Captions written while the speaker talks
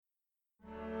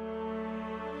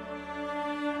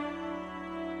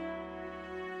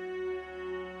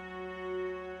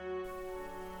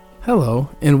Hello,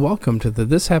 and welcome to the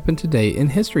This Happened Today in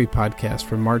History podcast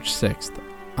for March 6th.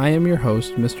 I am your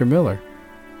host, Mr. Miller.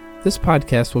 This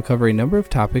podcast will cover a number of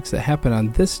topics that happened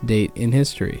on this date in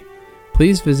history.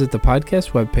 Please visit the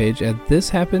podcast webpage at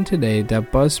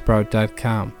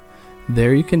thishappenedtoday.buzzsprout.com.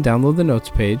 There you can download the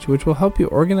notes page, which will help you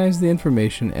organize the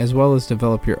information as well as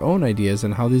develop your own ideas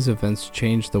on how these events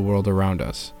change the world around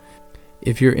us.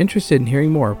 If you're interested in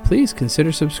hearing more, please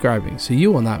consider subscribing so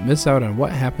you will not miss out on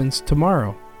what happens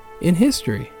tomorrow in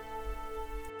history.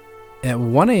 At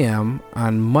 1 a.m.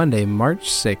 on Monday, March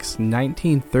 6,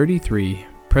 1933,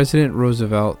 President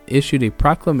Roosevelt issued a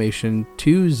Proclamation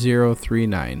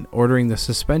 2039 ordering the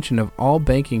suspension of all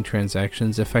banking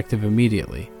transactions effective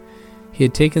immediately. He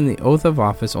had taken the oath of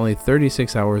office only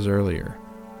 36 hours earlier.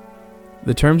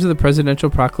 The terms of the presidential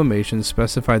proclamation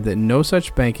specified that no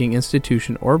such banking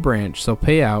institution or branch shall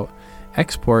pay out,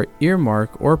 export,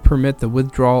 earmark, or permit the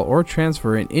withdrawal or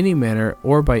transfer in any manner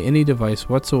or by any device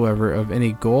whatsoever of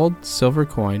any gold, silver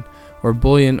coin, or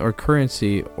bullion or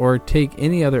currency, or take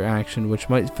any other action which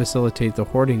might facilitate the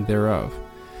hoarding thereof.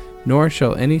 Nor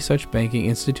shall any such banking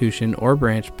institution or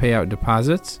branch pay out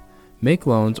deposits, make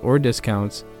loans or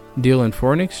discounts, deal in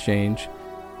foreign exchange,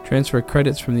 transfer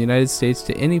credits from the United States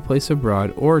to any place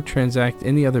abroad, or transact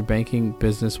any other banking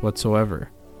business whatsoever.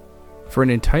 For an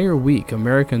entire week,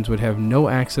 Americans would have no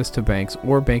access to banks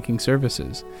or banking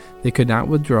services. They could not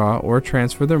withdraw or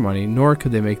transfer their money, nor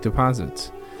could they make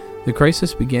deposits. The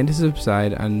crisis began to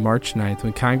subside on March 9th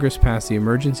when Congress passed the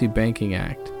Emergency Banking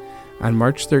Act. On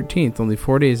March 13th, only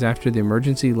 4 days after the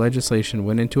emergency legislation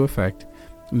went into effect,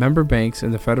 member banks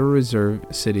in the Federal Reserve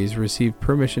cities received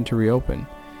permission to reopen.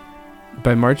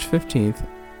 By March 15th,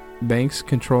 banks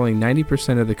controlling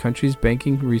 90% of the country's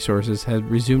banking resources had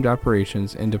resumed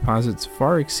operations, and deposits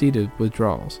far exceeded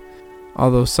withdrawals.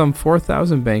 Although some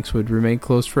 4,000 banks would remain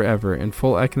closed forever and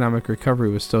full economic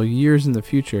recovery was still years in the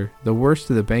future, the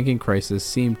worst of the banking crisis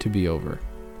seemed to be over.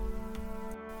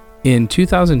 In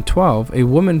 2012, a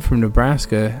woman from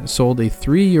Nebraska sold a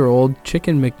 3-year-old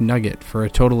chicken McNugget for a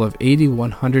total of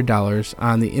 $8,100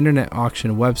 on the internet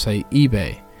auction website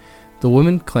eBay. The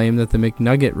woman claimed that the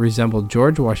McNugget resembled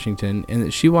George Washington and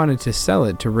that she wanted to sell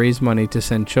it to raise money to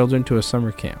send children to a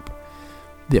summer camp.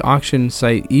 The auction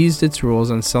site eased its rules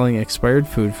on selling expired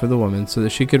food for the woman so that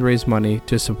she could raise money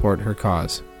to support her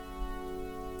cause.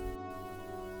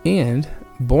 And,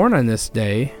 born on this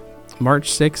day,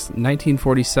 March 6,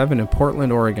 1947 in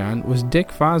Portland, Oregon, was Dick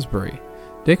Fosbury.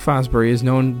 Dick Fosbury is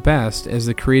known best as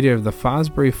the creator of the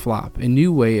Fosbury Flop, a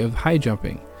new way of high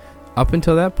jumping. Up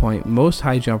until that point, most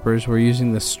high jumpers were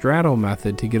using the straddle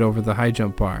method to get over the high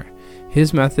jump bar.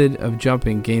 His method of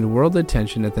jumping gained world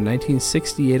attention at the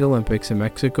 1968 Olympics in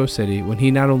Mexico City when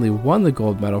he not only won the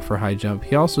gold medal for high jump,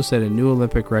 he also set a new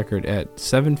Olympic record at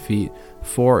 7 feet,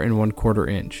 4 1/4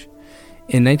 inch.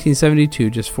 In 1972,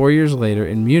 just 4 years later,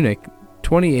 in Munich,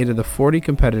 28 of the 40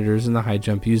 competitors in the high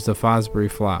jump used the Fosbury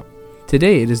Flop.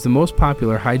 Today, it is the most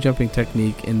popular high jumping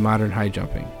technique in modern high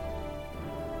jumping.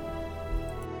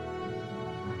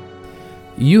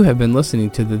 You have been listening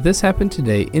to the This Happened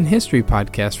Today in History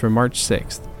podcast for March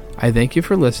 6th. I thank you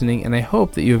for listening, and I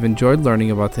hope that you have enjoyed learning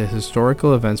about the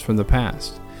historical events from the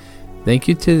past. Thank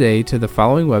you today to the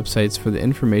following websites for the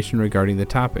information regarding the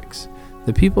topics: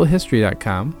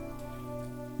 thepeoplehistory.com,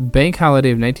 Bank Holiday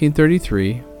of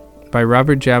 1933 by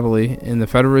Robert Jabali in the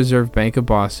Federal Reserve Bank of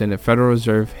Boston at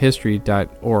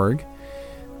federalreservehistory.org.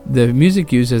 The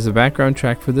music used as a background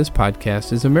track for this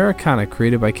podcast is Americana,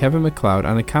 created by Kevin MacLeod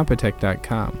on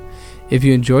Incompetech.com. If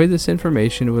you enjoyed this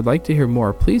information and would like to hear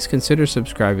more, please consider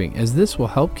subscribing, as this will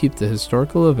help keep the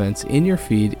historical events in your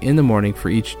feed in the morning for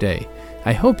each day.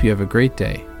 I hope you have a great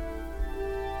day.